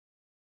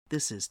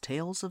This is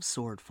Tales of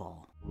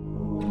Swordfall.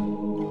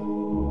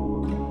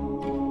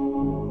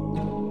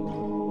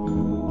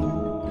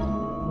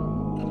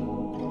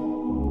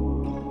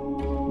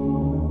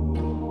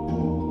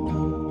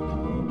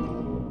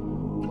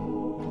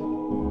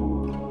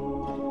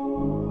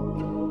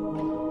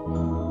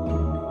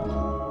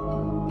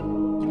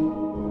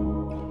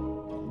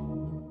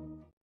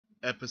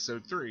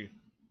 Episode 3,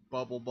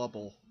 Bubble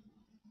Bubble.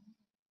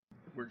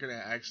 We're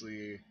gonna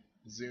actually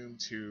zoom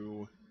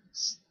to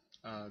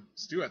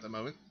Stu at the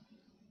moment.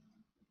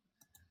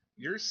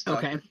 You're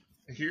stuck. Okay.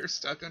 You're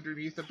stuck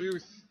underneath a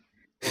booth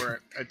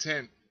or a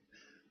tent.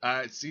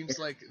 It seems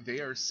like they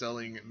are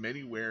selling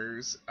many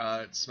wares.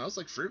 It smells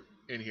like fruit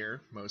in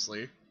here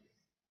mostly.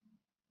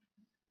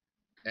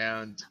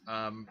 And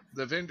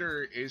the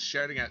vendor is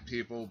shouting at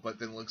people, but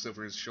then looks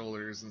over his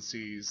shoulders and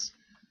sees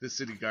the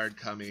city guard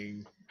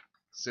coming.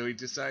 So he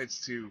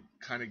decides to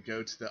kind of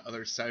go to the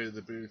other side of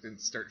the booth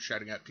and start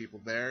shouting at people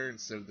there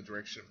instead of the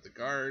direction of the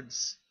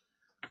guards.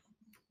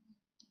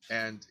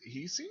 And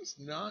he seems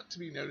not to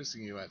be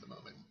noticing you at the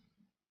moment.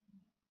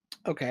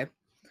 Okay.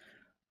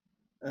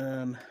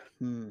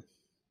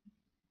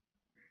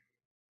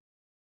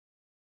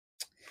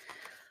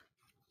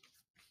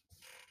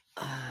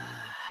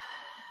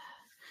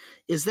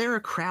 Is there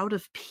a crowd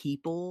of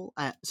people?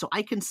 So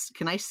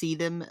can I see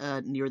them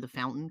near the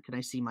fountain? Can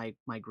I see my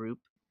group?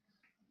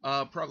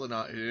 Probably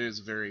not. It is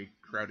a very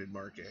crowded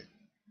market.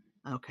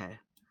 Okay.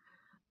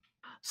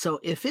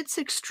 So if it's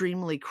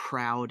extremely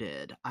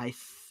crowded, I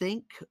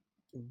think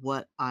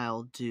what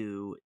I'll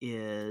do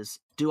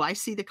is... Do I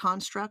see the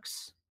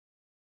constructs?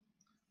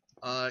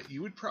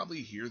 You would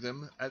probably hear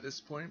them at this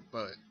point,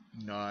 but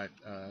not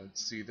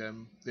see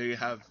them. They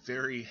have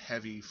very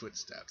heavy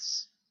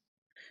footsteps.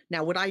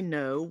 Now, would I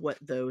know what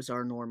those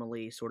are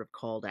normally sort of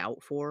called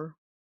out for?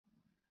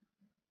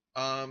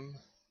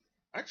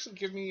 Actually,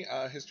 give me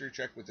a history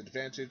check with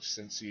advantage,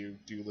 since you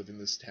do live in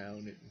this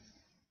town and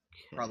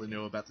probably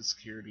know about the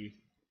security.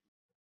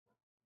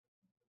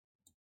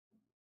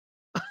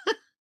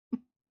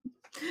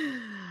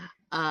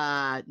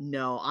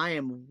 No, I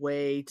am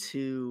way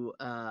too...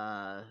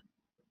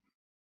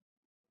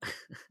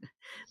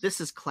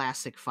 This is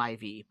classic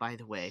 5e, by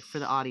the way, for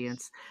the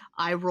audience.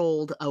 I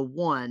rolled a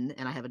 1,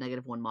 and I have a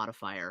 -1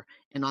 modifier,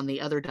 and on the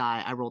other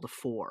die, I rolled a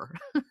 4.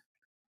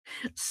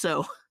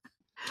 So...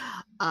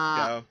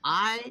 I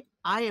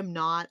am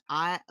not.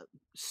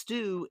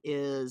 Stu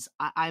is.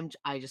 I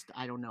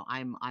don't know.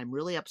 I'm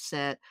really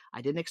upset.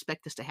 I didn't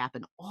expect this to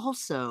happen.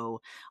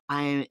 Also,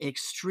 I'm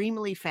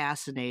extremely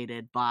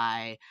fascinated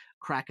by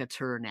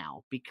Krakatur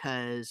now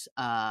because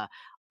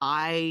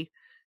I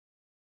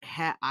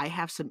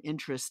have some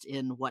interest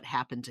in what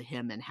happened to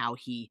him and how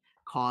he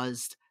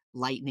caused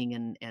lightning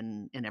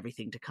and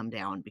everything to come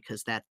down,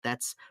 because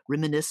that's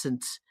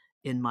reminiscent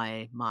in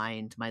my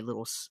mind, my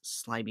little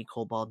slimy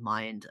kobold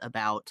mind,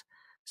 about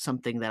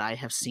something that I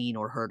have seen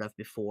or heard of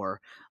before.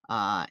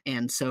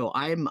 And so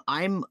I'm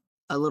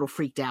a little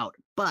freaked out,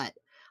 but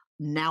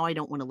now I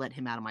don't want to let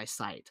him out of my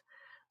sight.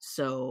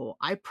 So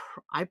I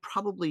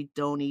probably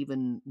don't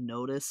even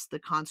notice the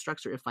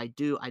constructs, or if I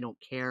do, I don't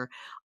care.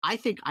 I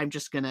think I'm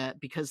just gonna,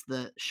 because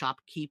the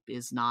shopkeep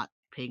is not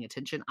paying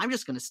attention, I'm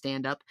just gonna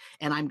stand up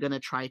and I'm gonna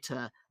try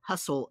to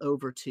hustle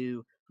over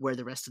to where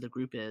the rest of the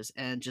group is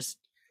and just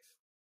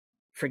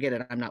forget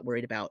it. I'm not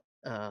worried about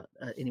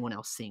anyone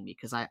else seeing me,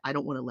 because I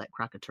don't want to let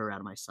Krakatur out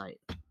of my sight.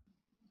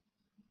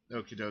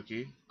 Okie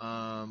dokie.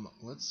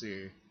 Let's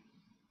see.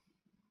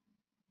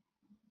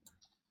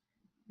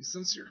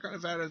 Since you're kind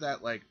of out of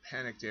that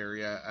panicked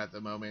area at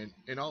the moment,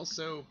 and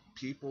also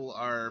people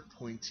are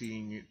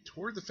pointing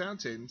toward the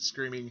fountain,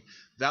 screaming,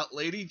 "That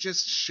lady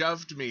just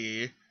shoved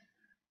me!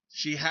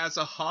 She has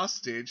a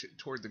hostage!"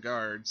 toward the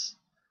guards.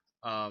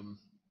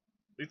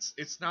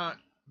 It's not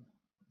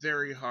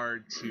very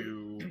hard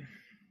to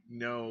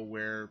know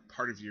where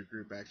part of your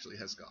group actually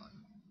has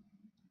gone.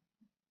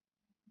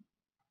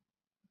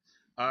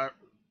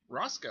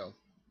 Roscoe.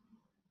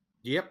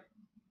 Yep.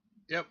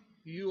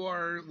 You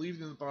are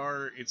leaving the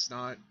bar. It's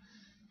not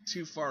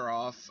too far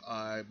off.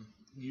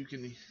 You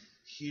can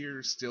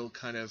hear still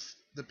kind of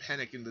the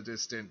panic in the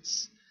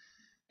distance,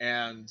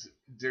 and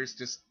there's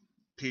just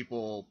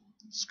people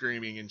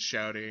screaming and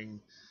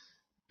shouting.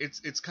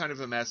 It's kind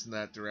of a mess in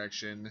that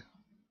direction.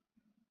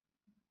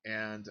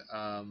 And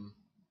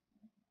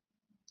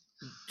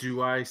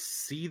do I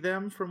see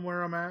them from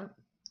where I'm at?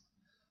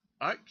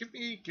 Give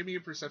me a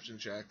perception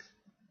check.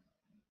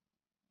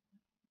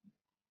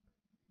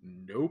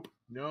 Nope.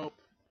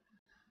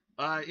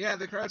 Yeah,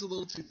 the crowd's a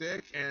little too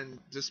thick, and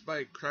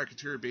despite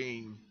Krakatur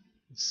being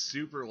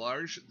super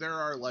large, there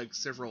are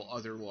several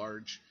other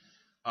large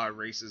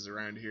races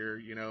around here.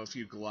 You know, a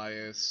few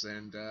Goliaths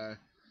and a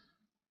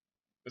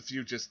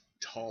few just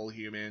tall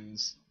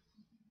humans.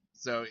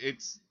 So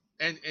it's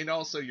and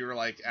also you're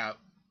at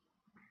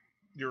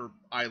your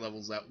eye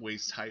level's at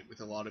waist height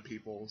with a lot of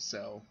people,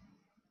 so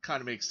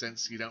kind of makes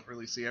sense you don't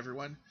really see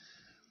everyone.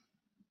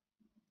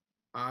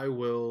 I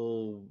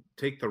will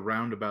take the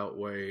roundabout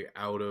way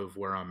out of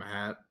where I'm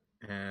at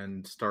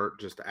and start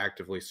just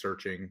actively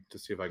searching to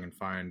see if I can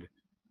find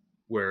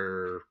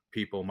where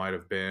people might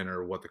have been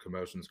or what the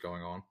commotion's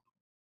going on.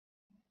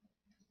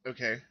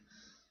 Okay.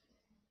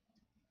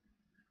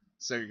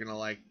 So you're gonna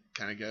like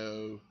kind of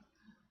go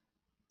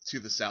to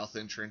the south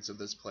entrance of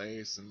this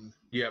place, and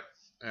Yep.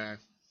 uh,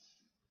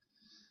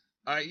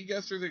 you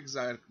go through the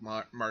exotic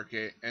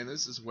market, and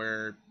this is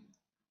where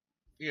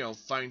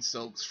fine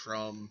silks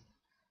from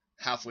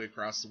halfway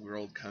across the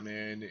world come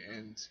in,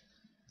 and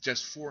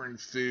just foreign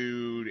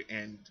food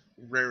and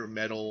rare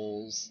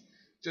metals,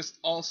 just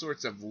all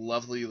sorts of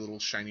lovely little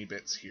shiny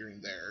bits here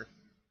and there,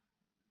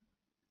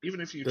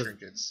 even a few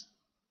trinkets.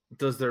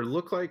 Does there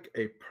look like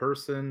a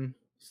person,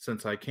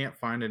 since I can't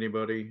find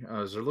anybody,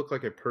 does there look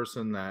like a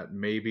person that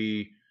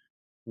maybe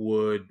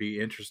would be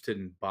interested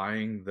in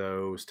buying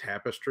those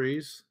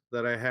tapestries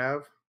that I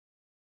have?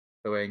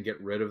 That way I can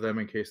get rid of them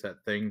in case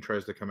that thing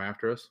tries to come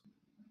after us?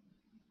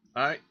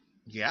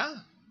 Yeah.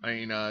 I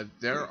mean,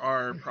 there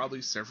are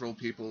probably several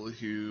people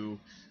who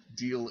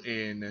deal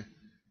in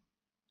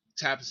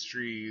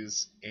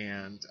tapestries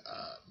and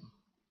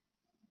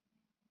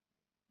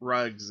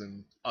rugs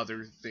and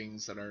other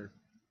things that are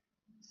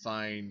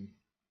fine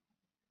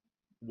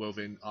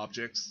woven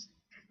objects.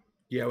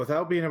 Yeah,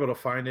 without being able to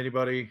find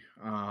anybody,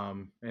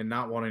 and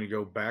not wanting to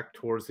go back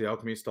towards the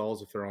alchemy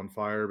stalls if they're on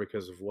fire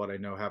because of what I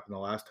know happened the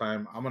last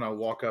time, I'm gonna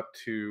walk up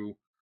to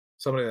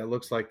somebody that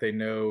looks like they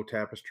know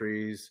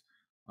tapestries,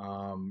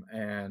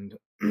 and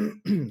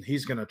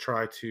he's gonna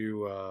try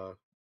to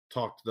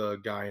talk the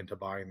guy into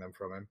buying them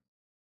from him.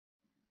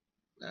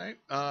 All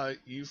right.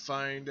 You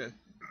find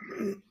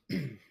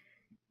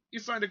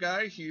a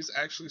guy. He's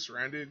actually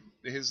surrounded.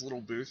 His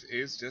little booth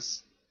is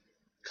just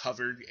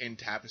covered in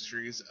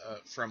tapestries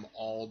from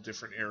all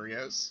different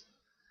areas,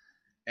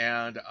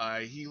 and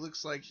he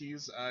looks like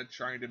he's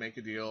trying to make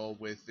a deal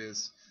with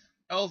this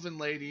elven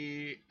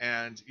lady.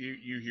 And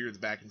you hear the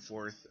back and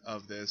forth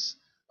of this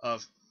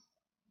of,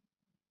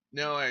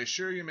 no, I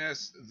assure you,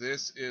 miss,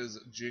 this is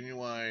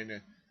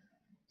genuine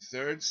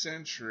 3rd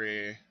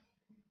century.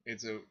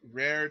 It's a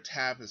rare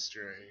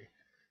tapestry.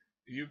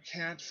 You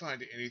can't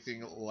find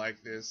anything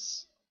like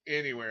this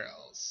anywhere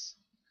else.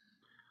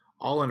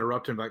 I'll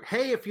interrupt him like,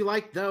 hey, if you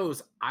like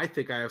those, I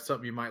think I have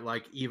something you might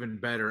like even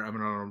better. I'm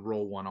going to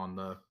roll one on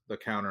the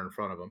counter in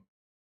front of him.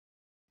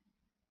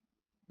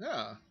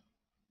 Yeah.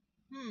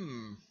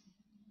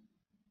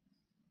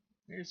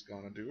 He's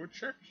going to do a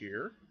check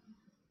here.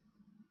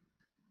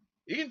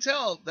 You can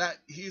tell that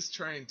he's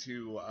trying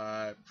to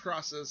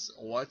process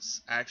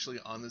what's actually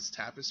on this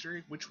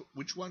tapestry.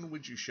 Which one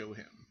would you show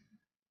him?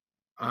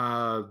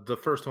 The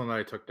first one that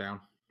I took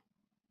down.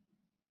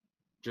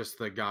 Just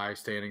the guy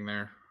standing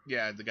there.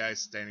 Yeah, the guy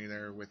standing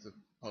there with the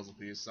puzzle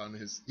piece on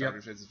his start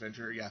of his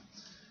adventure. Yeah.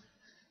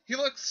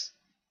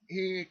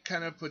 He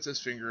kind of puts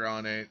his finger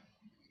on it,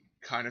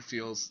 kind of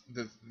feels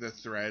the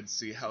threads,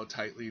 see how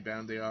tightly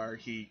bound they are.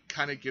 He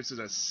kind of gives it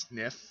a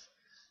sniff.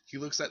 He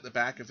looks at the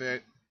back of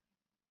it.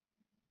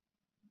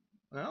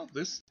 Well,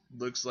 this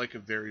looks like a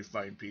very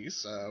fine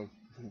piece.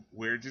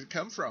 Where did it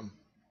come from?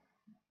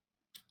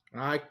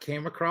 I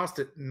came across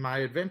it in my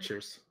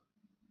adventures.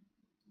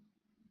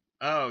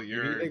 Oh,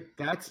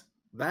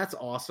 that's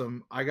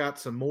awesome. I got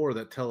some more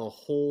that tell a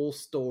whole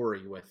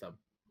story with them.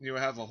 You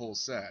have a whole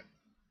set.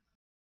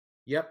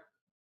 Yep.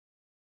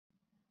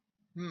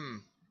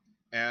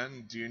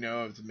 And do you know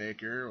of the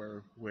maker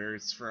or where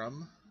it's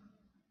from?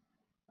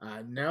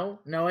 No,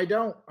 I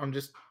don't. I'm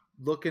just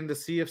looking to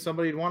see if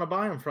somebody'd want to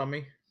buy them from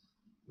me.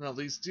 Well,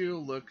 these do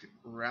look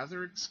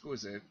rather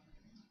exquisite.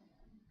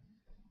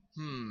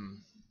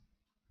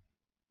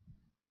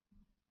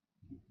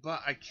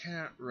 But I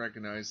can't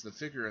recognize the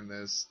figure in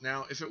this.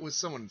 Now, if it was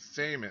someone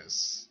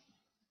famous,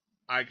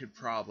 I could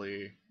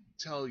probably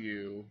tell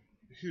you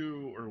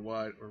who or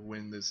what or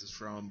when this is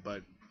from,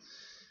 but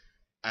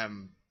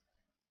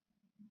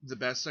the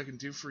best I can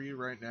do for you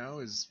right now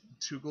is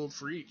 2 gold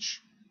for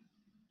each.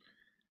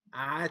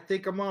 I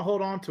think I'm gonna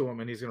hold on to him,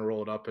 and he's gonna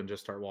roll it up and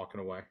just start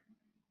walking away.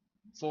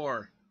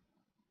 4.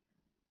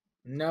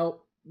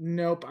 Nope.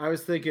 I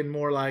was thinking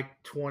more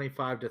like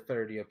 25 to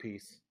 30 a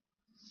piece.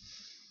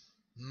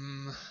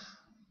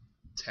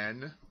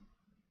 10.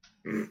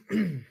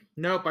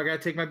 Nope, I gotta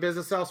take my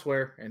business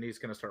elsewhere, and he's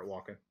gonna start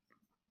walking.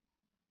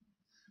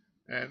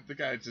 And the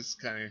guy just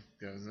kind of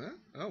goes,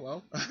 oh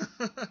well.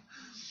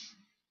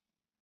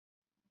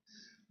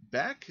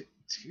 Back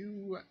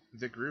to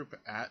the group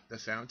at the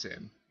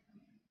fountain.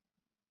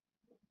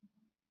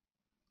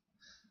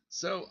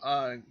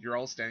 So, you're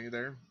all standing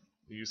there.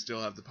 You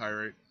still have the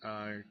pirate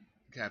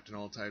captain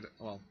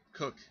all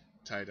cook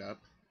tied up.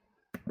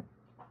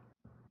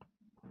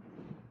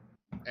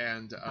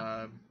 And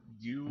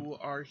you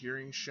are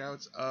hearing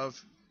shouts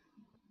of,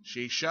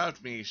 she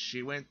shoved me,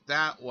 she went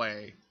that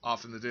way,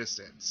 off in the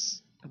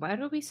distance. Why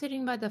are we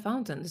sitting by the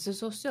fountain? This is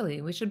so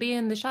silly. We should be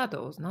in the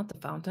shadows, not the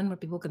fountain where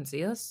people can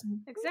see us.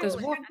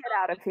 Exactly. Get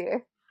out of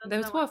here.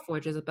 There's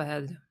Warforges up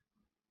ahead.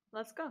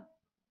 Let's go.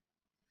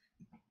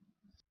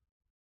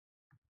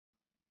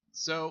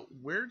 So,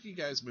 where do you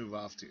guys move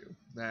off to?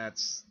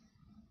 That's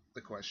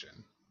the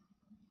question.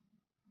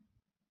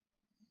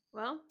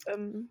 Well,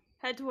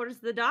 head towards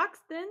the docks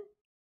then.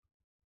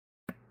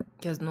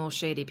 Because no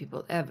shady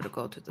people ever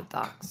go to the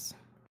docks.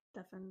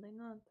 Definitely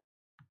not.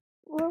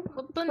 Well,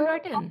 We'll blend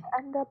right in.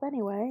 end up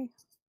anyway.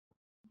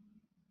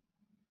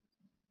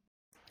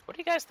 What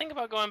do you guys think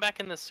about going back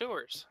in the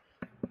sewers?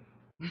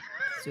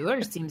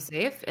 Sewers seem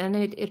safe, and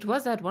it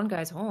was that one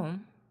guy's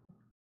home.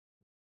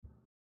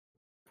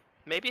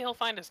 Maybe he'll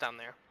find us down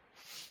there.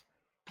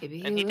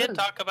 Maybe And he did will.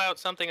 talk about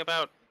something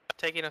about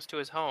taking us to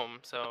his home,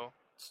 so...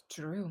 It's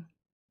true.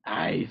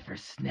 Aye, for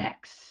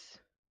snacks.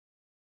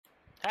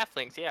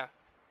 Halflings, yeah.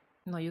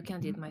 No, you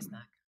can't eat my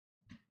snack.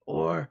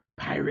 Or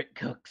pirate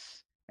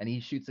cooks. And he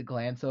shoots a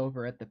glance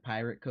over at the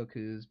pirate cook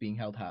who's being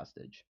held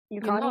hostage.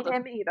 You can't can't eat eat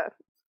him him either.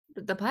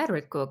 The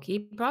pirate cook, he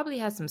probably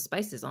has some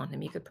spices on him.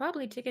 He could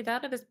probably take it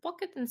out of his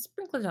pocket and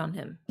sprinkle it on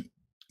him.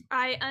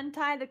 I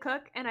untie the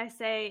cook and I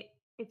say,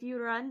 if you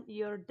run,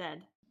 you're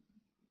dead.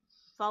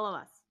 Follow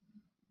us.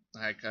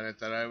 I kind of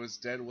thought I was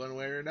dead one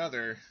way or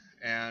another,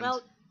 and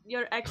Well,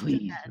 you're extra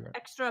Please dead. run.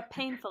 Extra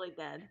painfully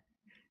dead.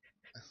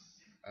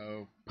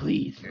 oh,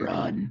 Please Okay.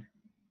 run.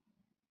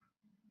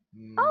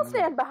 I'll mm,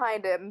 stand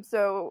behind him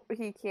so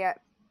he can't.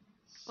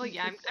 Well,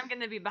 yeah, I'm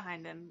gonna be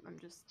behind him. I'm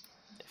just.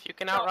 If you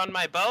can outrun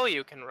my bow,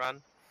 you can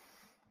run.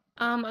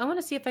 I want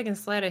to see if I can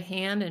slide a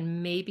hand,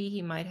 and maybe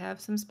he might have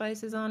some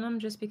spices on him,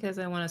 just because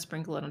I want to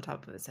sprinkle it on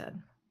top of his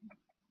head.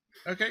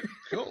 Okay,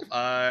 cool.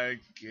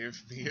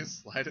 Give me a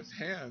sleight of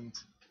hand.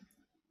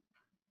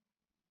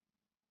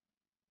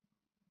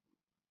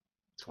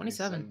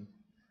 27.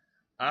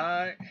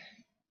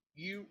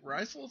 You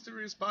rifle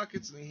through his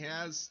pockets and he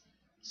has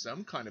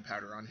some kind of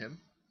powder on him.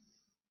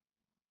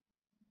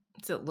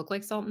 Does it look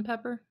like salt and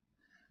pepper?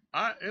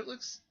 It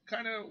looks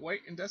kind of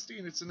white and dusty,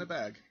 and it's in a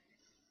bag.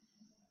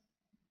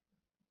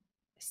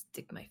 I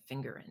stick my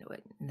finger into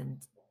it and then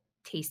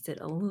taste it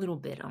a little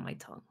bit on my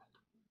tongue.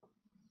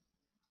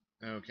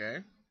 Okay.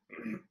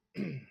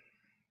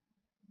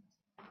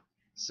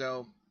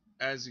 So,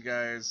 as you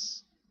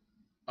guys,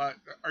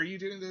 are you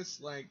doing this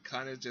like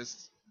kind of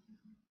just?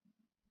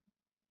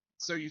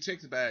 So you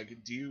take the bag.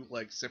 Do you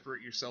like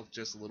separate yourself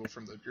just a little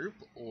from the group,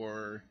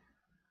 or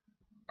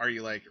are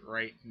you like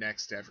right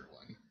next to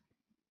everyone?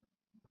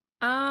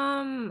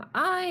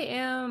 I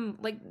am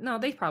like, no,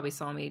 they probably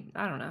saw me.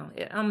 I don't know.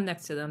 I'm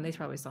next to them. They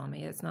probably saw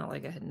me. It's not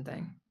like a hidden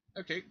thing.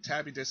 Okay,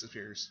 Tabby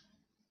disappears.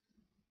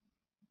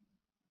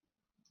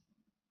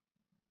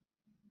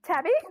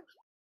 Tabby?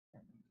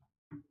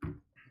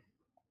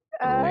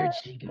 Where'd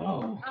she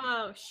go?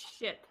 Oh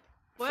shit!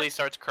 What? Flea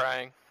starts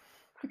crying.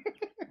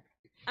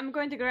 I'm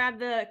going to grab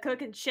the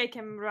cook and shake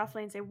him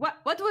roughly and say, "What?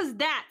 What was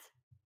that?"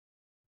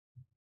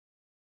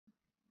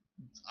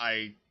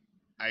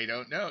 I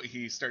don't know.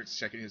 He starts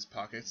checking his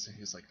pockets and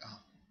he's like,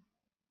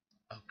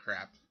 oh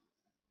crap.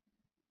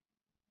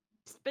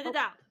 Spit it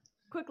out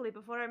quickly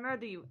before I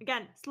murder you.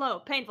 Again, slow,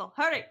 painful.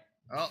 Hurry!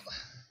 Well,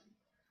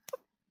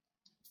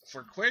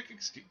 for quick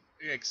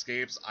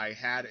escapes, I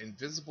had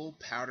invisible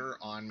powder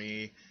on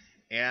me,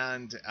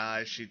 and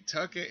she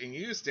took it and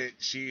used it.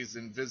 She's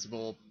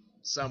invisible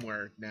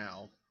somewhere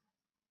now.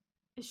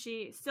 Is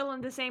she still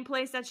in the same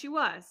place that she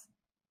was?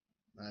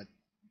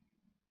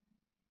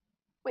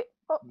 Wait,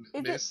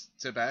 Miss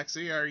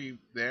Tabaxi, are you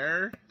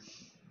there?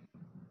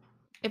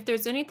 If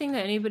there's anything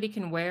that anybody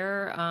can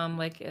wear,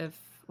 like if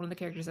one of the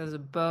characters has a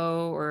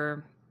bow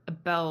or a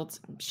belt,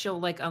 she'll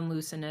like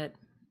unloosen it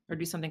or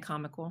do something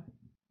comical.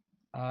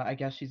 I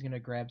guess she's gonna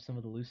grab some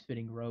of the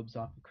loose-fitting robes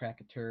off of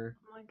Krakatur.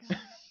 Oh my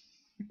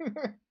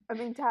god. I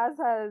mean, Taz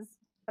has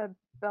a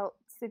belt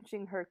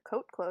cinching her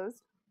coat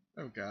closed.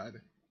 Oh god.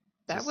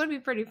 That would be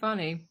pretty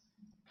funny.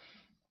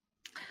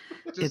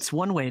 It's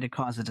one way to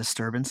cause a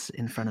disturbance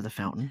in front of the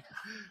fountain.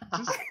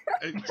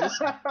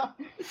 Just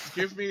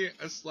give me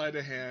a sleight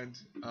of hand,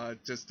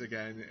 just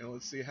again, and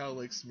let's see how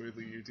like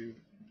smoothly you do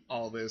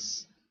all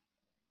this.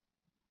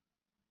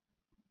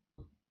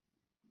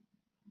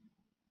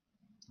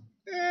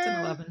 It's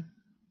an 11.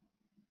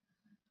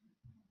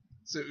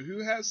 So who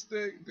has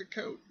the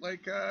coat?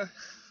 Like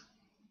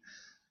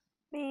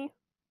Me.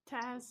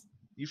 Taz.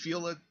 you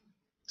feel a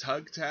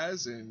tug,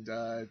 Taz, and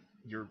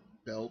your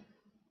belt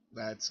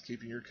that's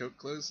keeping your coat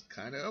closed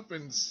kind of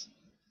opens.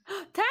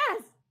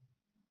 Taz!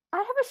 I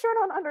have a shirt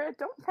on under it.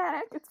 Don't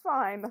panic. It's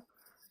fine.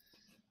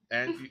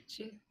 And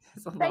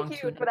It's a long Thank you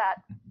tunic. for that,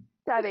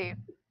 Tabby.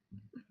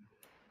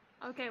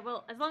 Okay,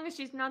 well, as long as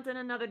she's not in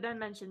another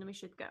dimension, we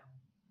should go.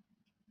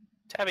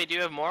 Tabby, do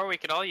you have more? We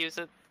could all use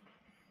it.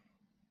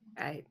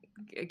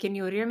 Can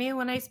you hear me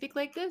when I speak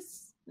like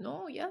this?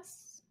 No,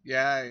 yes.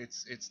 yeah,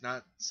 it's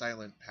not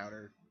silent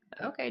powder.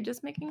 Okay,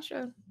 just making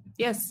sure.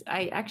 Yes,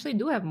 I actually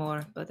do have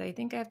more, but I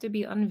think I have to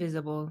be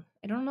invisible.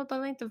 I don't know the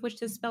length of which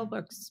this spell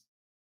works.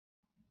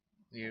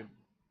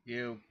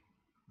 You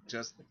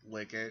just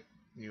lick it.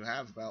 You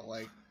have about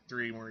like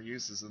 3 more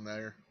uses in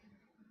there.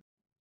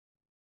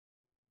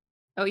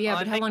 Oh yeah, Well,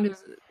 I but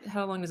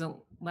how long does it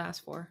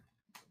last for?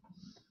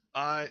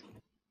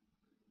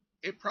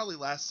 It probably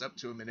lasts up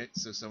to a minute,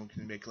 so someone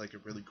can make like a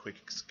really quick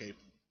escape.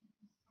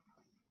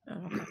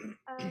 Oh,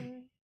 okay.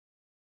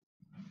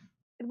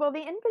 Well,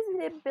 the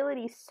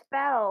invisibility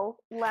spell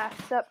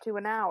lasts up to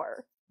an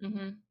hour.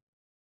 Mm-hmm.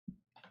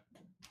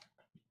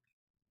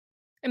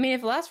 I mean,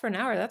 if it lasts for an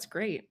hour, that's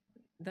great.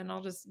 Then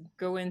I'll just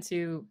go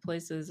into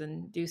places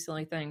and do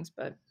silly things,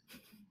 but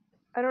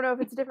I don't know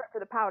if it's different for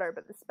the powder,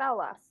 but the spell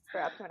lasts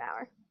for up to an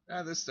hour.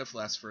 This stuff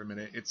lasts for a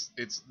minute.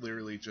 It's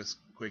literally just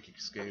quick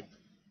escape.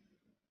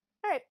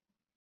 All right.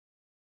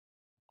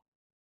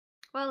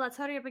 Well, let's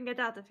hurry up and get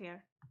out of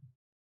here.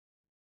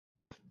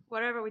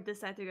 Wherever we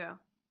decide to go.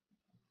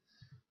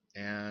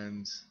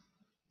 And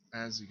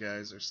as you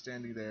guys are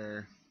standing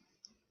there,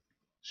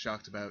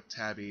 shocked about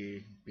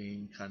Tabby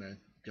being kind of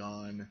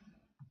gone,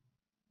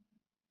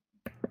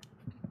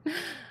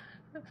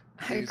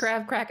 I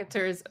grab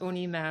Krakatur's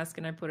Oni mask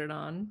and I put it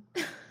on.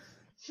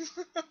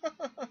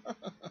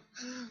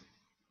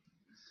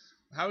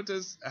 How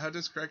does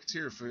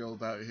Krakatur feel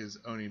about his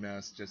Oni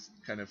mask just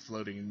kind of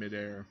floating in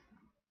midair?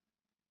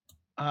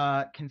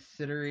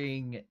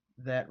 Considering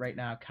that right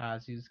now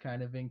Kazu's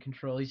kind of in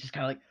control, he's just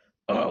kind of like,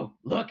 oh,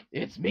 look,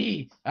 it's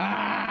me!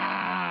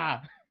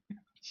 Ah!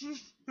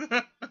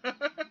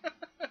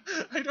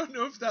 I don't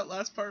know if that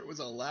last part was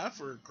a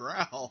laugh or a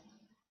growl.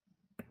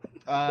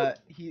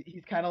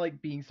 He's kind of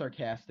like being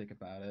sarcastic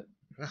about it.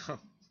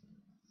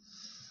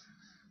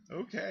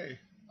 Okay.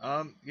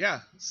 Yeah,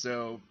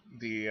 so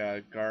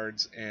the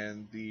guards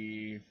and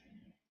the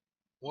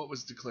what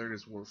was declared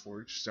as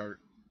Warforged start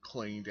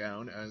claying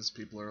down as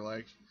people are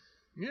like,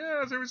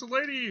 yeah, there was a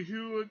lady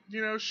who,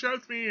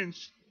 shoved me and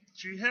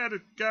she had a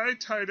guy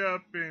tied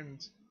up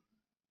and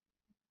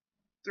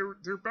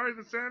they're by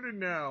the fountain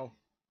now.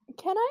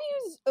 Can I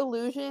use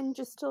illusion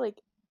just to like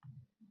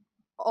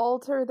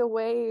alter the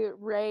way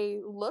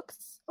Ray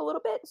looks a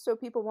little bit so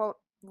people won't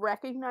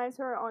recognize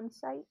her on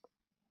sight?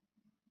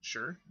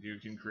 Sure, you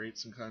can create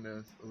some kind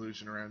of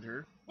illusion around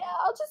her. Yeah,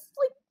 I'll just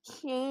like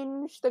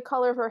change the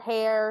color of her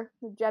hair,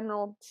 the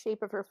general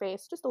shape of her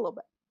face, just a little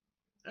bit.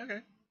 Okay,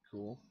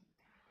 cool.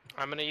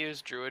 I'm gonna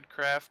use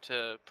Druidcraft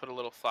to put a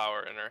little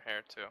flower in her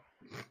hair too.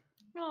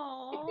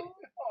 Aww.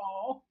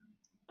 Oh.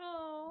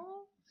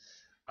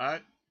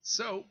 Aww.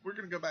 So we're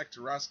gonna go back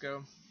to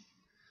Roscoe.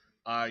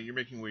 You're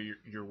making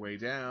your way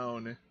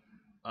down.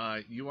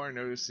 You are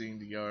noticing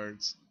the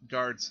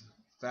guards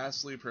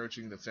fastly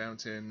approaching the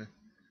fountain,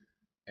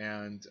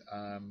 and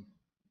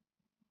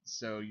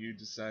so you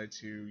decide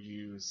to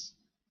use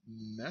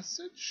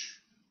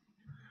message.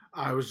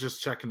 I was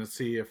just checking to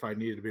see if I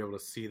needed to be able to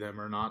see them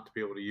or not to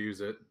be able to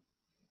use it.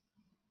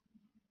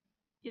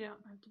 You don't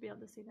have to be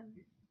able to see them.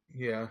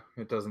 Yeah,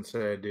 it doesn't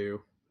say I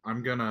do.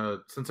 I'm gonna,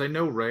 since I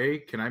know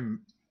Ray,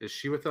 is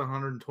she within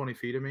 120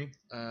 feet of me?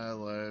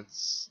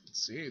 Let's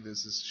see.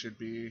 Should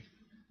be.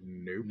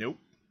 Nope.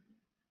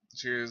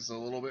 She is a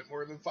little bit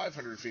more than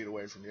 500 feet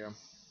away from you.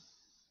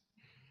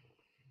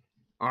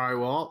 All right,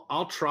 well,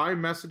 I'll try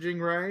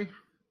messaging Ray,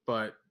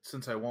 but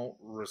since I won't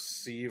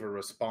receive a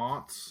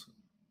response,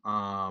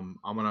 I'm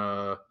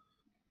gonna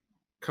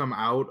come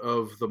out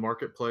of the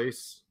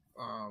marketplace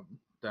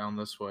down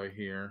this way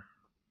here,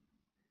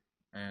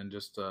 and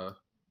just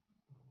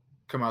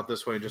come out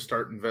this way and just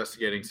start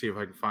investigating, see if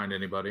I can find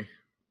anybody.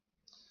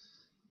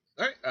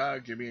 All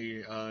right, give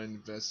me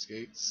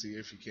investigate, see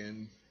if you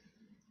can,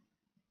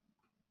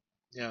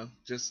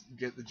 just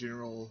get the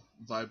general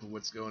vibe of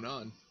what's going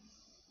on.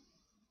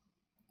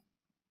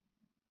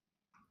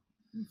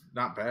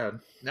 Not bad.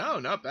 No,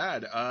 not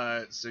bad.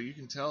 So you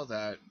can tell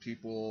that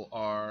people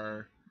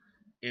are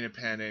in a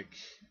panic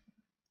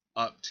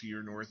up to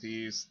your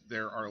northeast.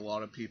 There are a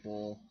lot of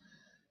people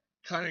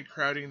kind of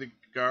crowding the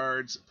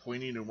guards,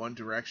 pointing in one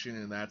direction,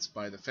 and that's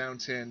by the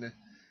fountain.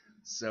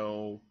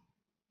 So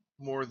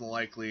more than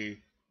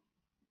likely,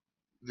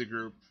 the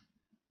group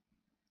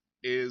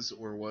is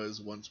or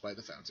was once by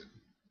the fountain.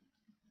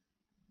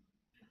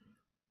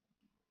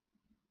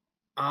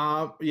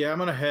 Yeah, I'm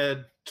gonna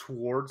head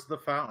towards the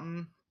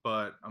fountain,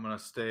 but I'm gonna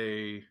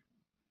stay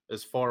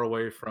as far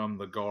away from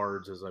the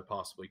guards as I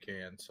possibly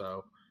can.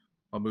 So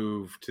I'll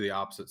move to the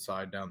opposite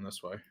side down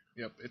this way.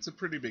 Yep, it's a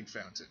pretty big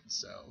fountain.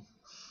 So,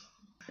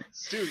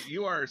 Stu,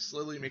 you are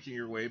slowly making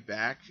your way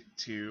back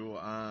to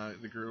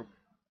the group.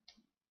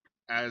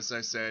 As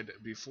I said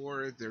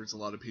before, there's a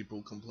lot of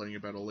people complaining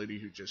about a lady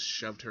who just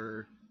shoved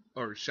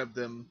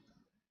them,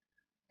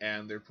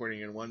 and they're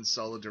pointing in one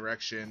solid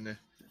direction.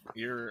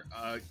 You're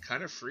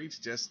kind of free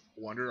to just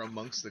wander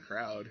amongst the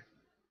crowd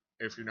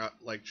if you're not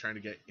like trying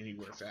to get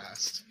anywhere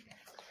fast.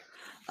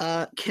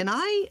 Can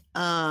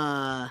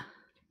I?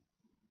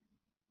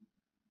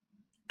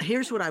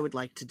 Here's what I would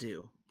like to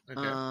do.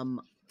 Okay.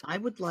 I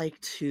would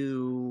like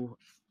to,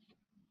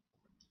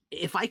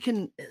 if I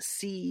can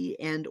see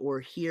and or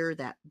hear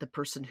that the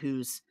person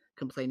who's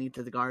complaining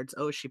to the guards,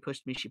 oh, she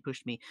pushed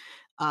me.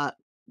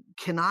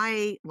 Can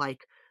I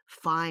like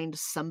find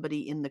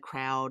somebody in the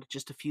crowd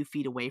just a few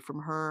feet away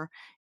from her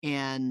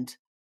and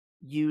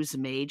use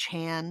Mage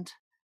Hand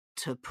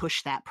to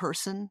push that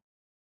person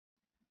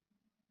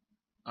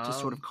to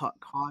sort of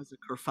cause a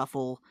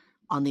kerfuffle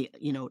on the,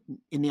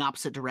 in the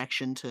opposite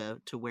direction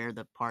to where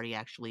the party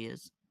actually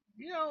is?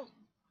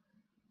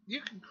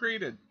 you can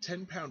create a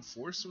 10-pound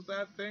force with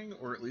that thing,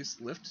 or at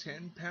least lift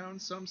 10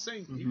 pounds. So I'm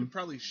saying you Mhm. could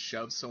probably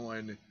shove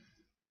someone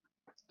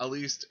at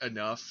least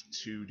enough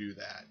to do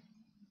that.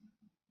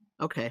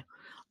 Okay.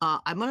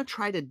 I'm going to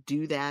try to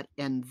do that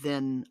and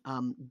then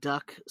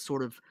duck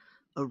sort of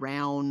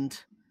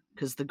around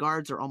because the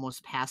guards are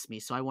almost past me.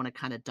 So I want to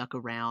kind of duck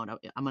around.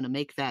 I'm going to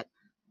make that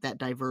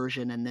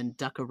diversion and then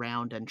duck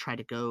around and try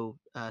to go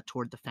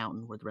toward the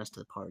fountain where the rest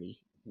of the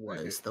party was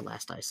Okay. the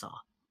last I saw.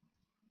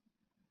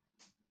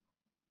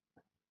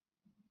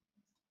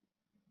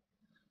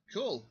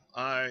 Cool.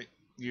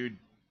 You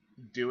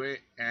do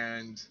it,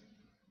 and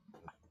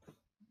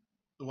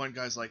the one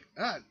guy's like,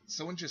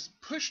 someone just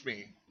pushed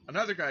me.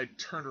 Another guy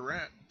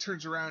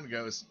turns around and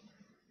goes,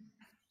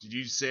 "Did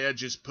you say I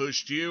just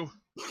pushed you?"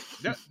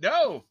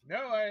 No,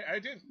 I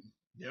didn't.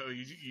 No,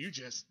 you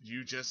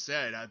just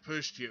said I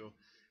pushed you.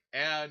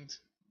 And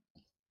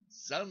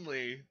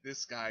suddenly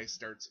this guy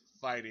starts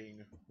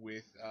fighting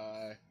with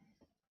the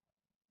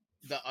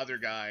other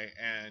guy,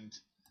 and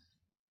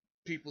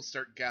people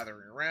start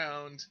gathering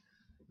around.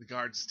 The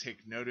guards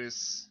take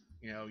notice.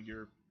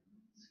 It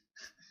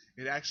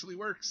actually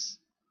works.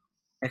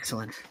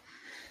 Excellent.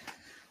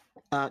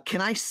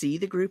 Can I see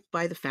the group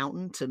by the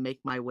fountain to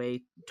make my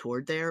way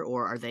toward there,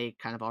 or are they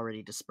kind of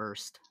already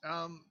dispersed?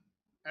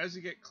 As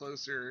you get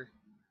closer,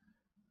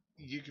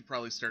 you could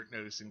probably start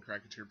noticing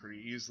Krakatoa pretty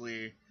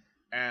easily,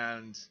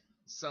 and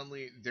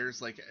suddenly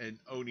there's like an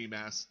Oni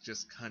mask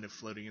just kind of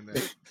floating in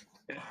there.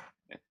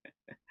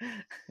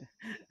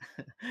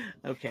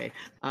 Okay.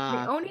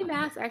 The Oni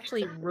mask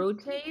actually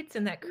rotates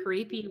in that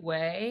creepy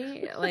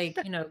way, like,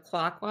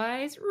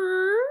 clockwise,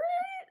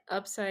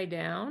 upside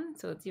down.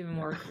 So it's even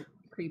more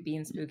creepy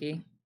and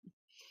spooky.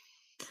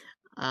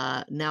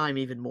 Now I'm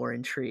even more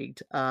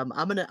intrigued. I'm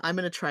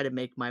gonna try to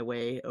make my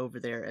way over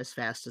there as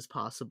fast as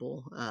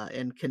possible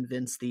and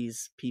convince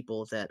these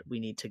people that we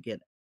need to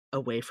get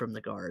away from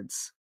the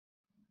guards.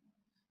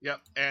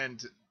 Yep,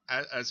 and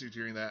as you're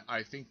doing that,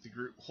 I think the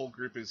whole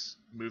group is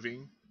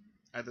moving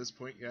at this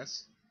point.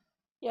 Yes.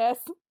 Yes.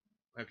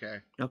 Okay.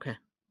 Okay.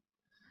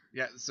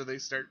 Yeah, so they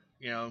start,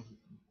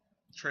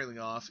 trailing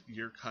off.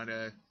 You're kind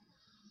of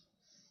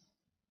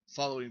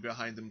following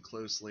behind them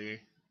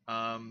closely.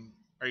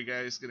 Are you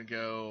guys gonna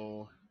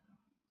go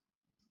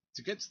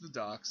to get to the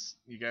docks?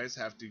 You guys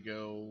have to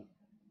go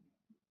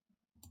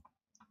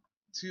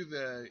to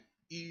the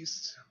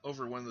east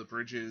over one of the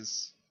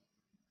bridges,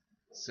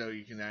 so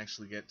you can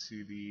actually get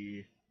to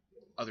the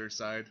other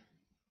side.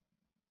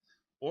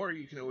 Or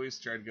you can always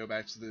try to go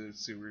back to the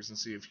sewers and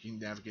see if you can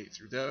navigate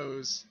through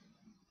those.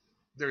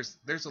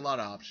 There's a lot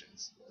of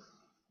options.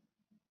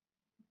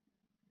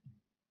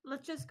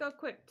 Let's just go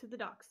quick to the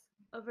docks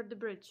over the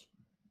bridge.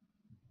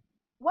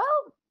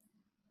 Well,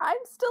 I'm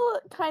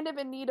still kind of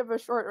in need of a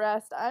short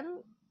rest.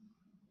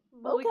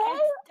 Well, we Okay.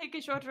 can't take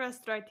a short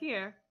rest right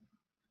here.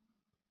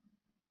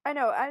 I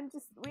know.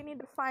 We need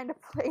to find a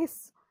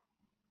place.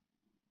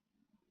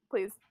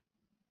 Please.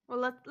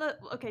 Well,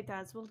 okay,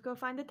 Taz, we'll go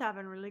find a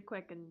tavern really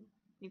quick and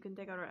you can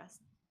take a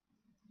rest.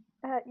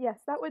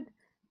 Yes, that would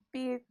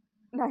be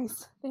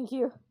nice. Thank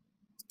you.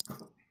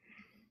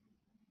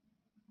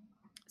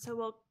 So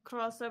we'll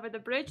cross over the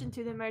bridge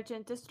into the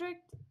merchant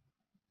district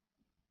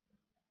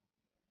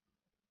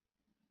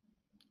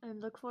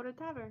and look for a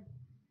tavern.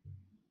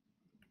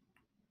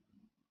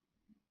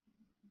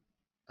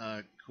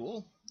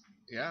 Cool.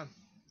 Yeah.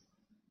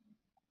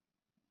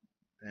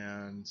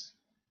 And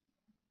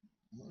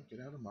I'm gonna get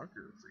out a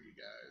marker for you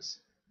guys.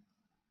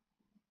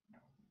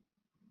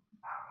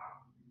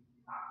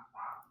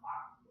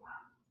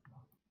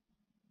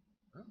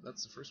 Oh,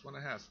 that's the first one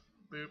I have.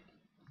 Boop.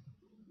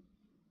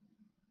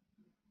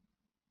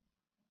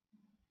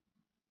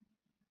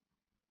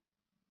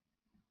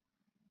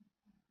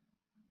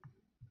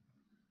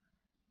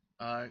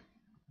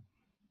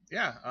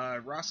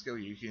 Roscoe,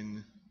 you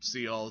can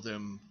see all of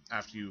them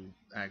after you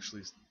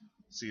actually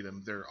see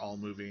them. They're all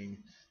moving.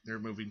 They're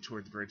moving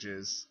toward the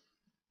bridges,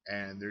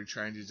 and they're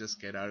trying to just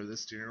get out of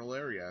this general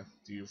area.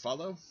 Do you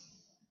follow?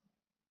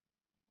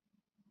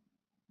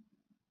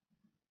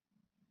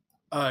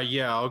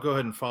 Yeah, I'll go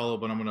ahead and follow,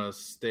 but I'm gonna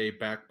stay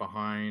back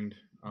behind.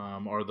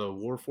 Are the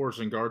Warforged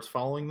and guards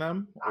following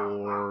them,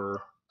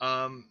 or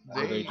are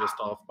they just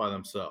off by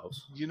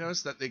themselves? You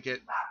notice that they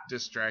get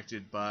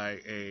distracted by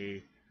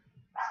a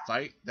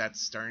fight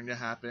that's starting to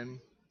happen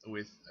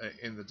with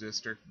in the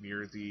district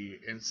near the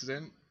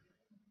incident.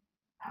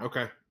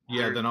 Okay.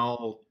 Yeah, then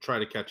I'll try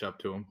to catch up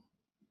to them.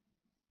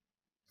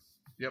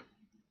 Yep.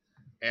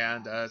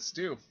 And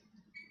Stu,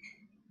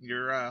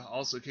 you're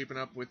also keeping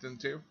up with them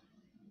too?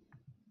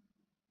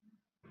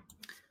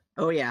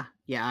 Oh yeah.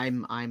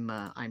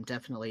 I'm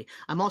definitely.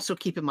 I'm also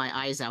keeping my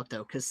eyes out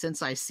though, because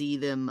since I see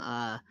them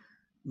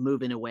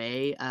moving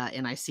away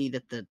and I see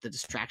that the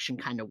distraction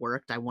kind of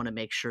worked, I want to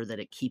make sure that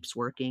it keeps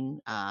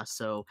working.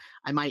 So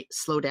I might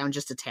slow down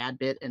just a tad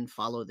bit and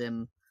follow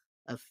them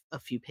a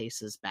few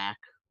paces back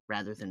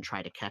rather than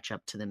try to catch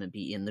up to them and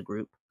be in the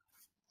group.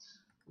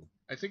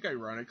 I think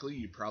ironically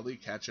you probably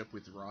catch up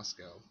with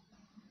Roscoe.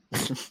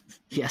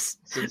 Yes,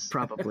 Since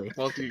probably.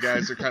 both of you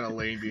guys are kind of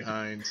laying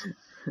behind.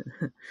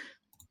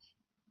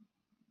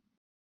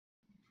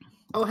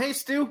 Oh, hey,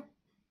 Stu.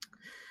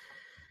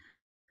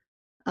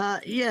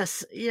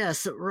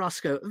 Yes,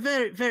 Roscoe.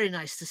 Very, very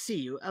nice to see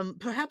you.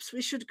 Perhaps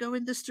we should go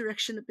in this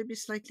direction, maybe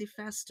slightly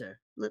faster.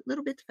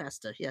 Little bit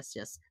faster. Yes.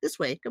 This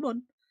way. Come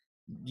on.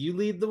 You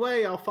lead the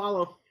way. I'll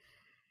follow.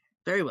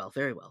 Very well,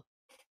 very well.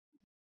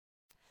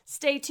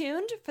 Stay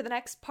tuned for the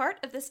next part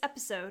of this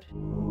episode.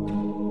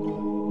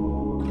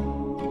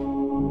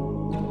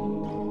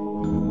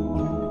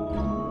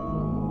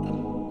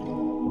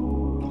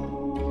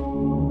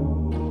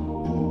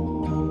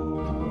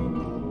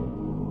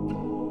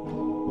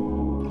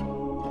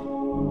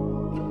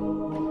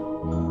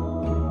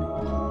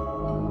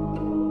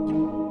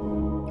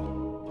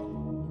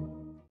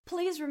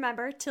 Please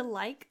remember to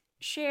like,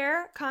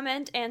 share,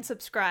 comment, and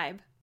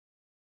subscribe.